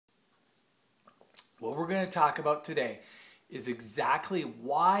What we're going to talk about today is exactly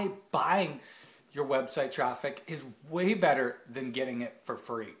why buying your website traffic is way better than getting it for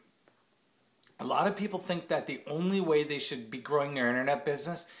free. A lot of people think that the only way they should be growing their internet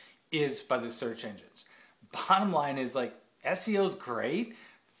business is by the search engines. Bottom line is, like, SEO is great,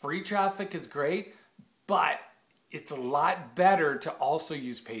 free traffic is great, but it's a lot better to also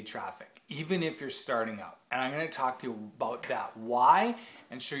use paid traffic, even if you're starting out. And I'm going to talk to you about that, why,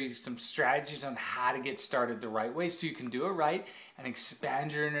 and show you some strategies on how to get started the right way so you can do it right and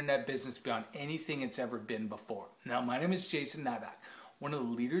expand your internet business beyond anything it's ever been before. Now, my name is Jason Nyback, one of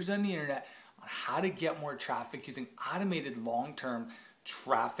the leaders on the internet on how to get more traffic using automated long-term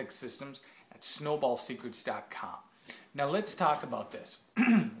traffic systems at snowballsecrets.com. Now, let's talk about this.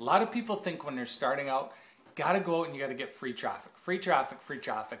 A lot of people think when they're starting out, got to go out and you got to get free traffic,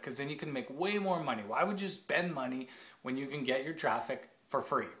 because then you can make way more money. Why would you spend money when you can get your traffic for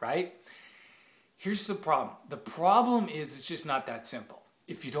free, right? Here's the problem. The problem is it's just not that simple.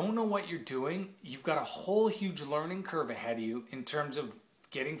 If you don't know what you're doing, you've got a whole huge learning curve ahead of you in terms of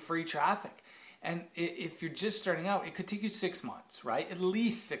getting free traffic. And if you're just starting out, it could take you 6 months, right? At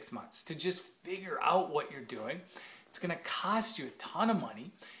least 6 months to just figure out what you're doing. It's going to cost you a ton of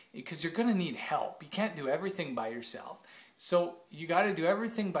money because you're going to need help. You can't do everything by yourself. So you got to do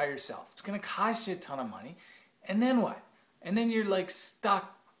everything by yourself. It's going to cost you a ton of money. And then what? And then you're like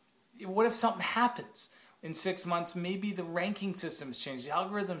stuck. What if something happens in 6 months? Maybe the ranking systems change, the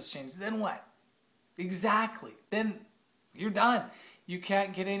algorithms change. Then what? Exactly. Then you're done. You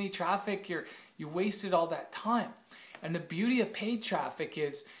can't get any traffic. You wasted all that time. And the beauty of paid traffic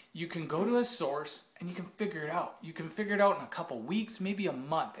is you can go to a source and you can figure it out. You can figure it out in a couple weeks, maybe a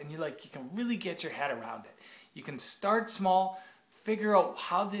month, and you can really get your head around it. You can start small, figure out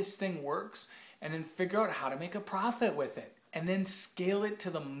how this thing works, and then figure out how to make a profit with it, and then scale it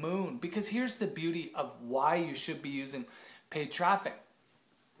to the moon. Because here's the beauty of why you should be using paid traffic.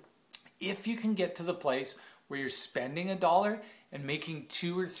 If you can get to the place where you're spending $1 and making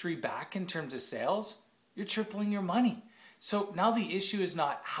 2 or 3 back in terms of sales, you're tripling your money. So now the issue is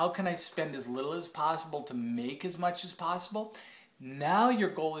not how can I spend as little as possible to make as much as possible. Now your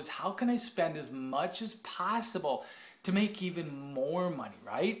goal is how can I spend as much as possible to make even more money,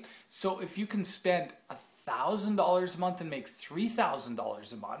 right? So if you can spend $1,000 a month and make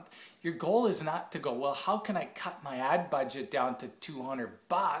 $3,000 a month, your goal is not to go, well, how can I cut my ad budget down to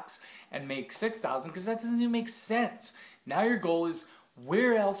 $200 and make $6,000, because that doesn't even make sense. Now your goal is,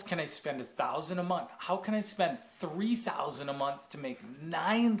 where else can I spend $1,000 a month? How can I spend $3,000 a month to make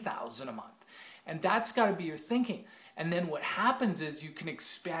 $9,000 a month? And that's got to be your thinking. And then what happens is you can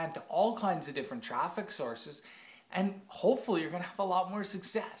expand to all kinds of different traffic sources, and hopefully you're going to have a lot more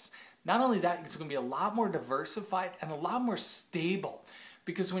success. Not only that, it's going to be a lot more diversified and a lot more stable,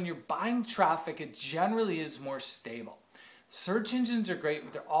 because when you're buying traffic, it generally is more stable. Search engines are great,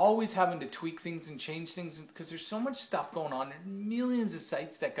 but they're always having to tweak things and change things because there's so much stuff going on. There's millions of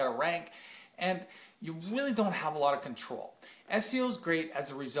sites that got to rank, and you really don't have a lot of control. SEO is great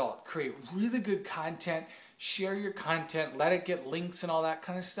as a result. Create really good content, share your content, let it get links and all that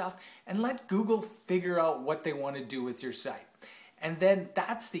kind of stuff, and let Google figure out what they want to do with your site. And then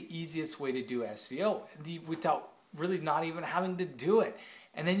that's the easiest way to do SEO without really not even having to do it.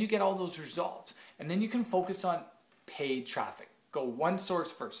 And then you get all those results. And then you can focus on paid traffic. Go one source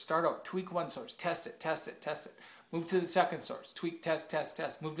first. Start out, tweak one source, test it. Move to the second source, tweak,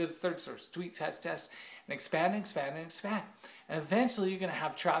 test. Move to the third source, tweak, test, and expand. And eventually you're going to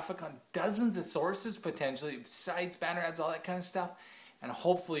have traffic on dozens of sources, potentially, sites, banner ads, all that kind of stuff. And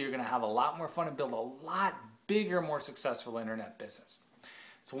hopefully you're going to have a lot more fun and build a lot bigger, more successful internet business.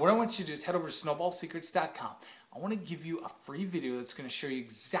 So what I want you to do is head over to snowballsecrets.com. I want to give you a free video that's going to show you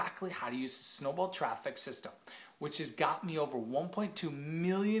exactly how to use the Snowball Traffic System, which has got me over 1.2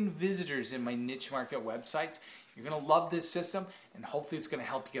 million visitors in my niche market websites. You're going to love this system, and hopefully it's going to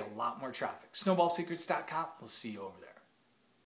help you get a lot more traffic. snowballsecrets.com. We'll see you over there.